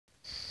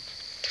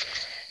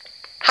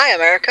Hi,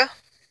 America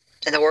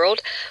and the world.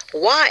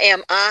 Why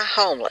am I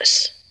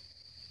homeless?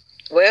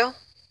 Well,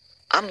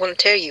 I'm going to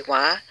tell you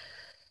why,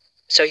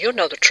 so you'll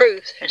know the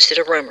truth instead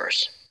of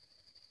rumors.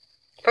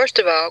 First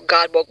of all,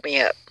 God woke me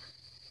up.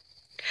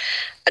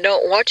 I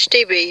don't watch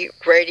TV,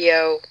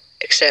 radio,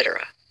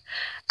 etc.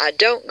 I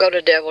don't go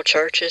to devil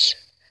churches.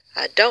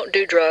 I don't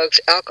do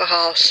drugs,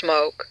 alcohol,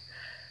 smoke,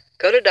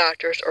 go to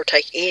doctors, or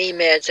take any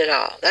meds at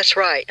all. That's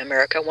right,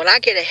 America. When I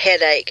get a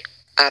headache,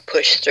 I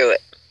push through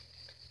it.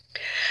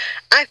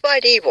 I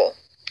fight evil.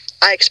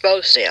 I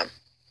expose them.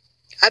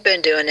 I've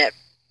been doing that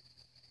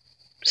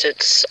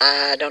since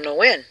I don't know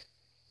when.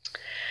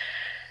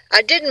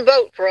 I didn't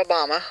vote for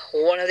Obama,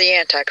 one of the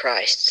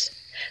antichrists.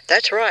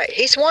 That's right,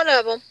 he's one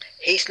of them.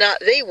 He's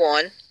not the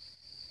one.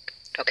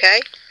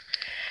 Okay?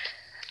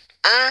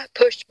 I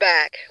pushed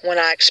back when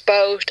I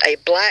exposed a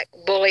black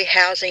bully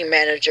housing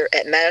manager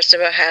at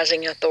Madisonville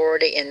Housing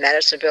Authority in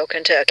Madisonville,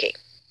 Kentucky.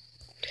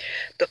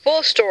 The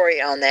full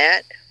story on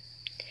that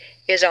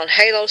is on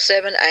Halo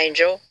 7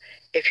 Angel,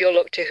 if you'll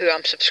look to who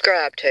I'm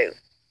subscribed to.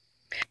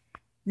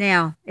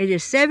 Now, it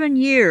is 7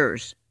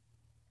 years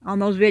on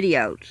those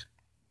videos.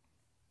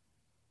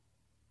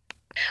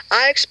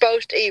 I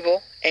exposed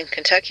evil in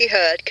Kentucky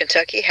HUD,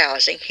 Kentucky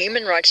Housing,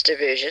 Human Rights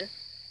Division,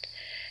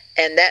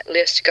 and that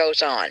list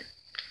goes on.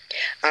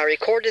 I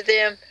recorded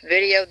them,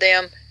 videoed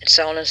them, and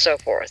so on and so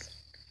forth.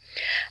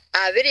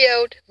 I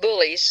videoed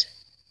bullies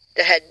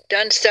that had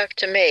done stuff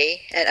to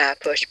me, and I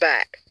pushed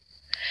back.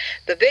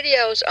 The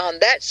videos on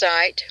that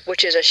site,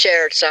 which is a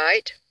shared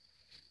site,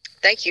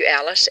 thank you,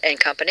 Alice and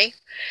company,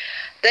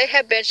 they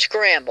have been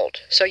scrambled.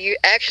 So you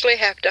actually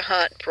have to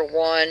hunt for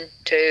 1,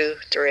 2,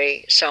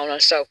 3, so on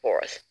and so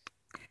forth.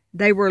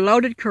 They were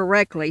loaded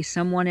correctly.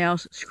 Someone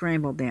else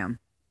scrambled them.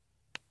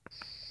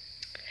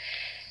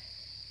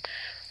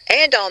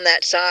 And on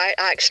that site,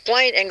 I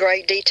explain in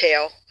great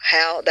detail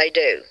how they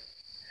do.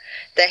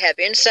 They have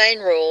insane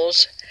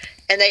rules,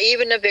 and they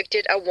even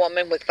evicted a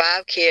woman with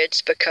 5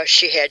 kids because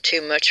she had too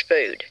much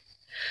food.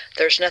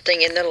 There's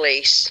nothing in the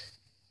lease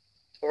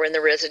or in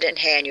the resident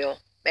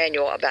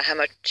manual about how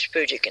much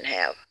food you can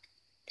have.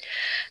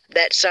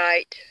 That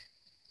site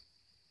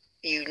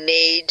you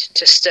need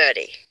to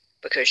study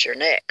because you're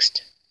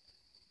next.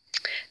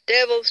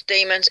 Devils,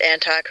 demons,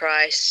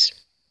 antichrists,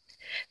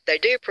 they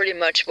do pretty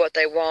much what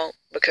they want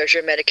because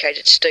you're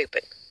medicated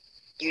stupid.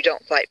 You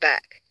don't fight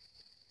back.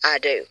 I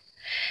do.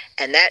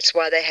 And that's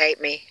why they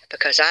hate me,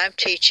 because I'm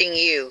teaching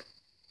you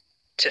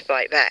to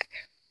fight back.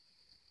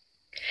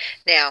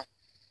 Now,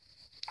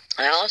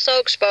 I also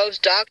expose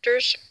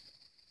doctors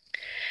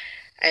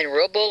and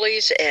real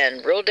bullies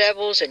and real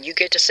devils, and you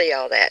get to see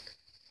all that.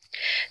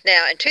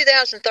 Now, in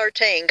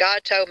 2013,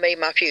 God told me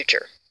my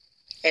future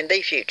and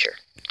the future.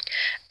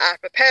 I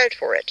prepared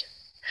for it.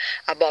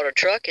 I bought a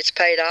truck, it's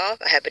paid off,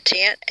 I have a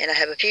tent, and I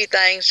have a few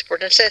things for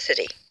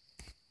necessity.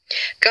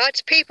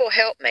 God's people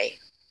help me,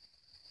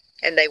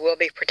 and they will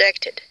be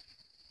protected.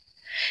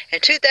 In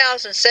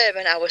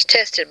 2007, I was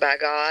tested by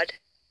God.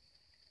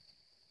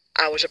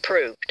 I was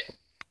approved.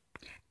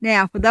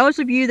 Now, for those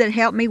of you that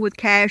help me with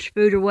cash,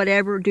 food, or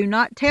whatever, do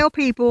not tell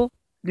people,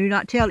 do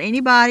not tell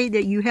anybody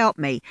that you help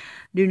me.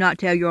 Do not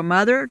tell your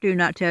mother, do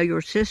not tell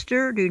your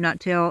sister, do not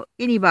tell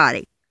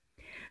anybody.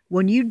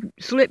 When you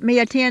slip me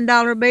a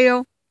 $10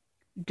 bill,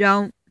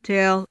 don't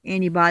tell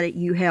anybody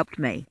you helped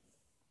me.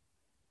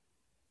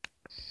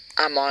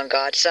 I'm on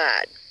God's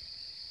side.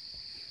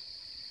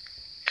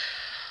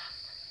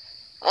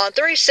 On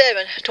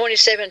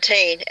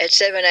 3/7/2017 at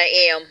 7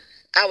 a.m.,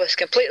 I was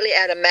completely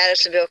out of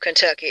Madisonville,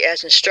 Kentucky,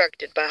 as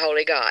instructed by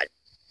Holy God.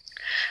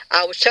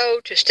 I was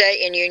told to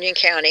stay in Union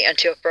County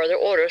until further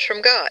orders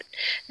from God.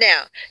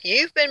 Now,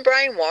 you've been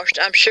brainwashed,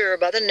 I'm sure,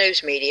 by the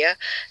news media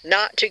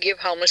not to give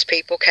homeless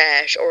people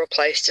cash or a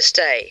place to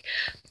stay.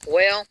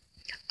 Well,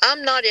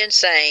 I'm not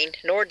insane,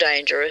 nor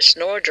dangerous,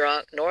 nor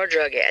drunk, nor a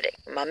drug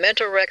addict. My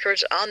mental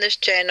records on this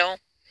channel,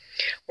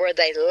 where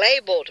they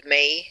labeled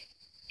me,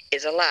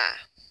 is a lie.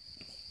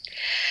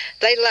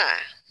 They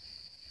lie.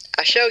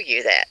 I show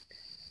you that.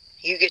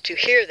 You get to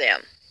hear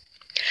them.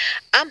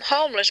 I'm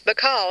homeless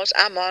because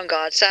I'm on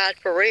God's side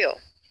for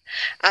real.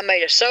 I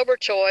made a sober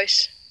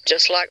choice,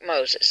 just like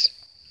Moses.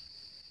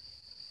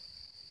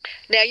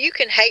 Now, you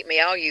can hate me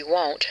all you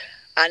want.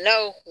 I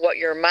know what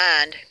your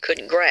mind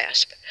couldn't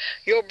grasp.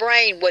 Your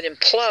brain would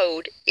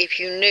implode if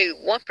you knew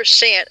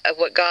 1% of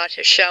what God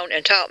has shown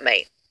and taught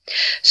me.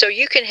 So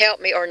you can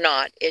help me or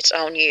not, it's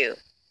on you.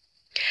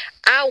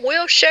 I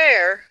will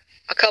share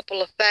a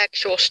couple of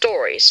factual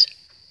stories.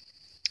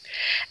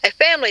 A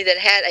family that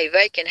had a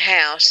vacant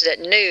house that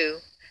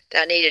knew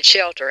that I needed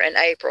shelter in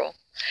April.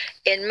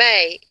 In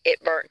May,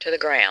 it burnt to the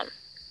ground.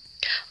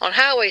 On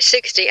Highway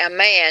 60, a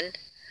man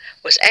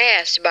was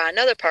asked by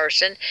another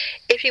person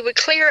if he would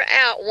clear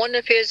out one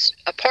of his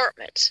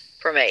apartments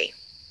for me.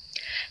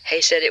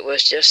 He said it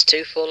was just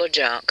too full of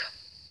junk.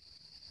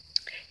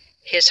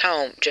 His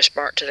home just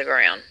burnt to the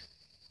ground.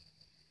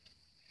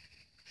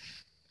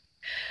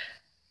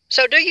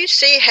 So do you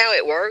see how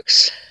it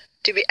works?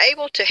 To be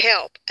able to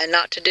help and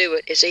not to do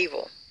it is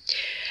evil.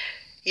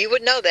 You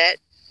would know that,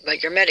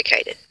 but you're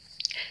medicated.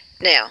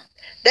 Now,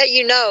 that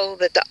you know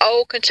that the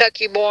old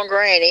Kentucky-born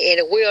granny in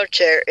a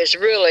wheelchair is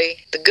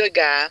really the good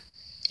guy,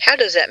 how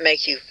does that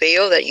make you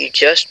feel that you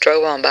just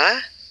drove on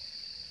by?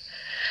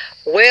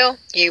 Well,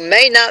 you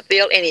may not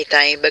feel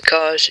anything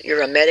because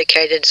you're a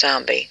medicated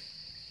zombie.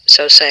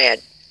 So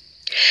sad.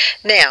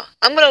 Now,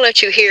 I'm going to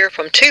let you hear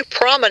from two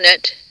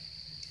prominent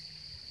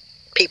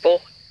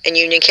people in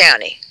Union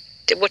County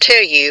that will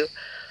tell you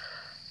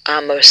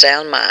I'm of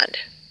sound mind.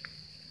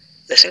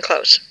 Listen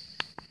close.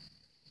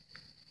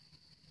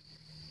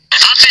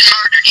 I've been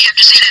murdered. You have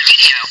to see that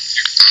video.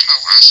 I know.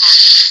 I saw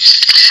it.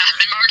 I've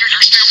been murdered.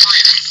 You're still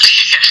breathing.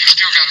 Yeah. You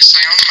still got a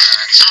sound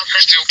mind.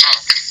 You're still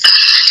talking.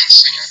 Making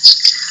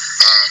sense.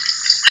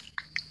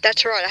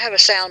 That's right. I have a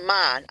sound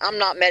mind. I'm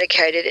not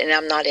medicated and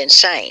I'm not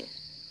insane.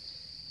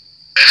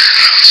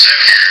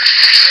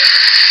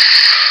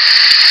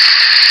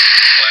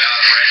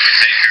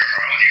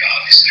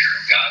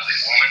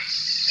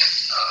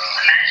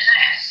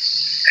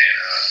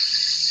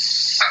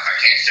 I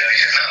can't tell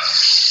you enough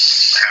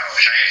how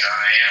ashamed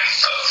I am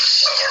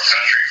of our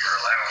country for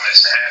allowing this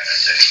to happen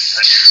to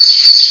you.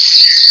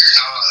 You're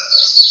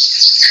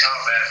not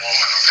a bad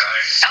woman, okay?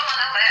 Oh, I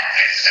know that.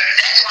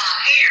 That's why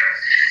I'm here.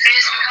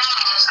 It's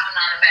because I'm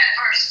not a bad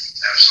person.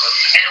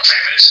 Absolutely.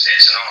 Ma'am,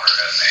 it's an honor to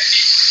have met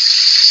you.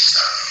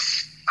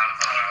 I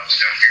thought I was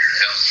coming here to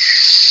help you.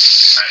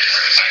 I didn't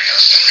really think I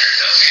was coming here to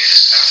help you. It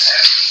just kind of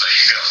happened, but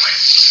you helped me.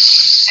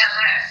 How's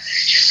that?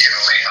 You've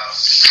given me hope.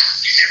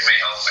 You've given me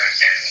hope and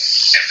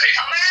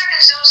people.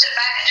 Americans don't sit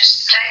back and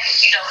just take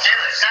it. You don't do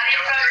it. Not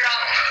even from your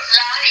own.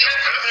 Not even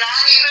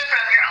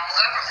from your own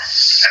government.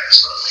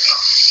 Absolutely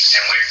not.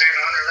 And we've been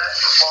under that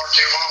for far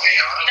too long,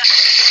 you know.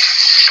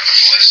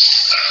 Listen,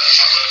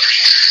 I love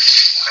you.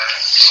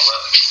 Okay? I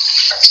love you.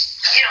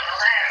 You don't know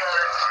that, but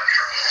I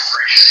truly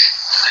appreciate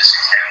this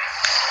account.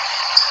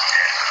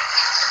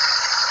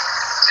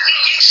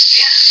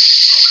 yeah.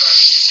 Okay.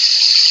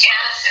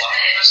 Yeah. Well,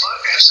 I'm just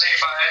looking to see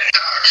if I had an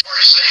hour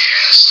to see you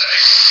in this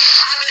state.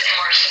 I've been in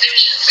worse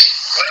conditions.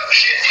 Well,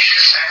 shit, you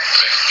shouldn't have to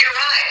be. You're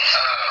right.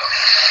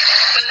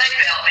 But they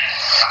failed me.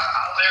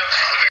 I live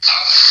with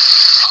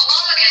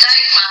Obama can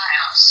take my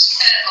house.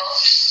 Medical.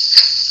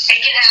 He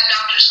can have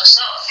doctor's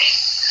facility.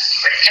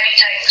 But he can't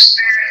take the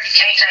spirit. He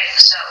can't take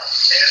the soul.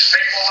 It's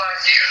people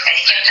like you. And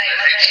he can't take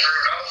my They name.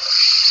 screwed over.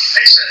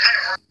 They said,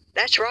 hey,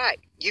 That's right.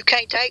 You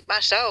can't take my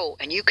soul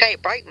and you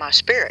can't break my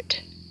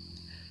spirit.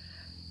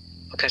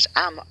 Because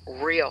I'm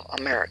real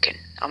American.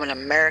 I'm an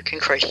American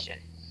Christian.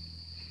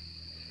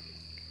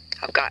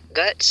 I've got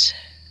guts.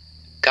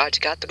 God's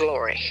got the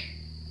glory.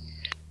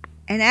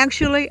 And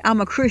actually,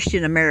 I'm a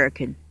Christian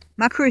American.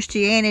 My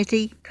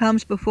Christianity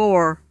comes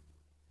before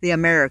the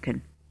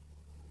American.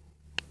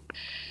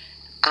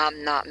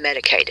 I'm not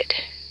medicated.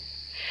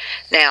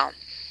 Now,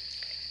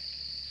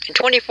 in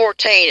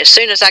 2014, as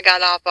soon as I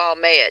got off all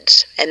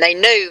meds, and they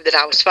knew that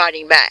I was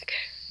fighting back,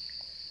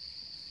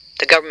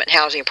 the government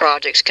housing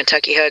projects,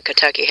 Kentucky HUD,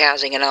 Kentucky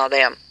Housing, and all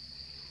them,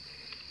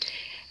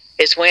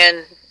 is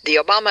when the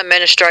Obama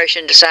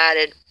administration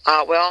decided,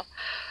 well,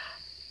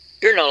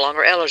 you're no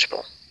longer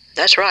eligible.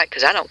 That's right,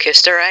 because I don't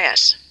kiss their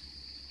ass.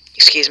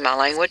 Excuse my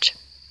language.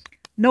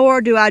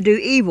 Nor do I do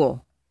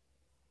evil.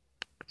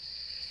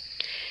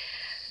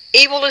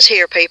 Evil is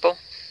here, people.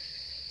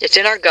 It's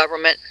in our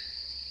government.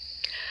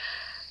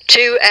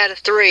 2 out of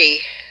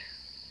 3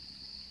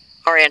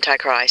 are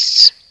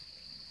antichrists.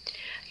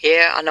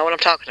 Yeah, I know what I'm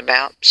talking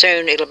about.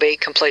 Soon it'll be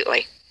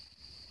completely.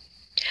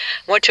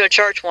 Went to a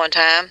church one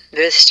time,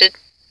 visited,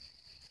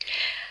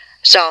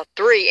 saw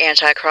 3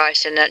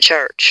 antichrists in that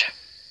church.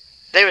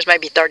 There was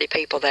maybe 30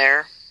 people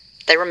there.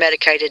 They were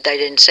medicated. They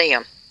didn't see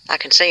them. I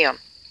can see them.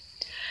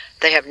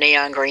 They have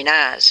neon green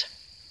eyes.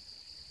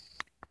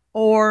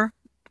 Or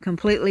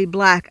completely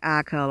black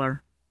eye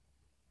color.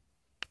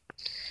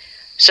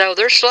 So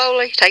they're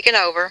slowly taking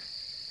over,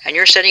 and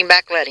you're sitting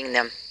back letting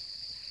them.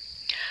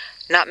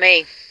 Not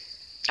me.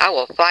 I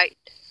will fight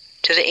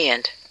to the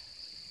end,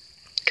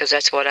 because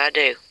that's what I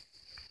do.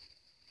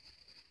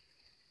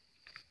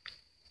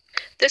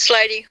 This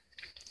lady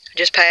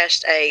just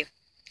passed a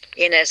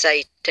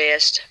NSA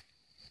test.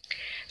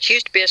 She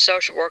used to be a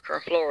social worker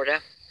in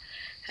Florida,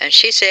 and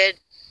she said,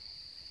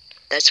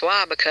 that's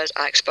why, because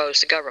I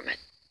exposed the government.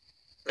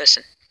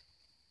 Listen.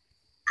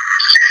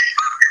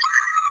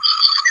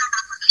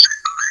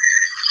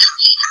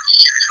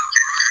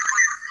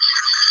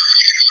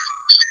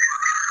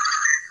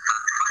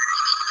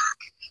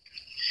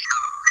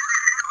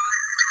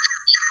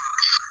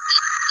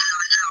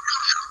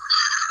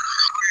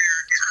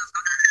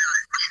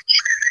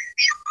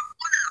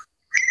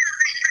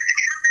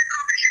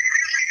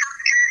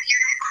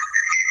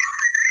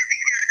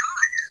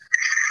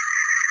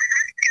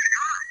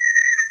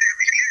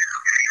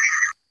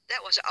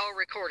 That was an old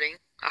recording.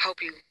 I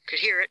hope you could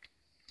hear it.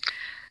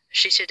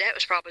 She said that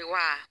was probably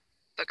why,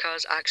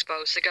 because I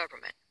exposed the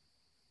government.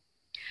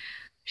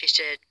 She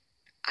said,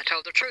 I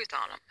told the truth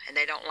on them, and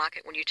they don't like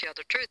it when you tell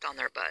the truth on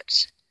their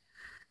butts.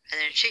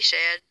 And then she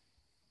said,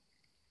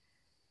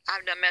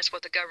 I've done messed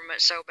with the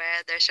government so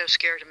bad, they're so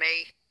scared of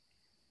me.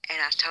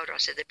 And I told her, I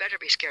said, they better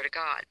be scared of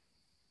God.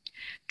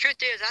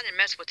 Truth is, I didn't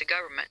mess with the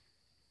government.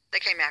 They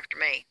came after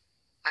me.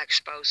 I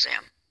exposed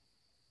them.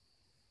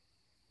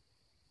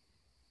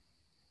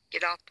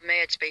 Get off the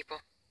meds,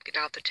 people. Get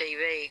off the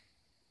TV.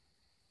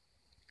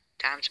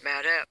 Time's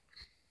about up.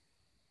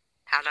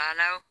 How do I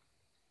know?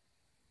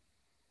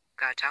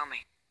 God told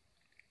me.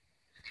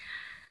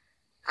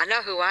 I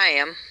know who I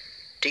am.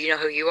 Do you know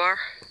who you are?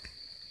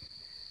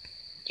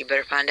 You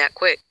better find out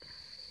quick.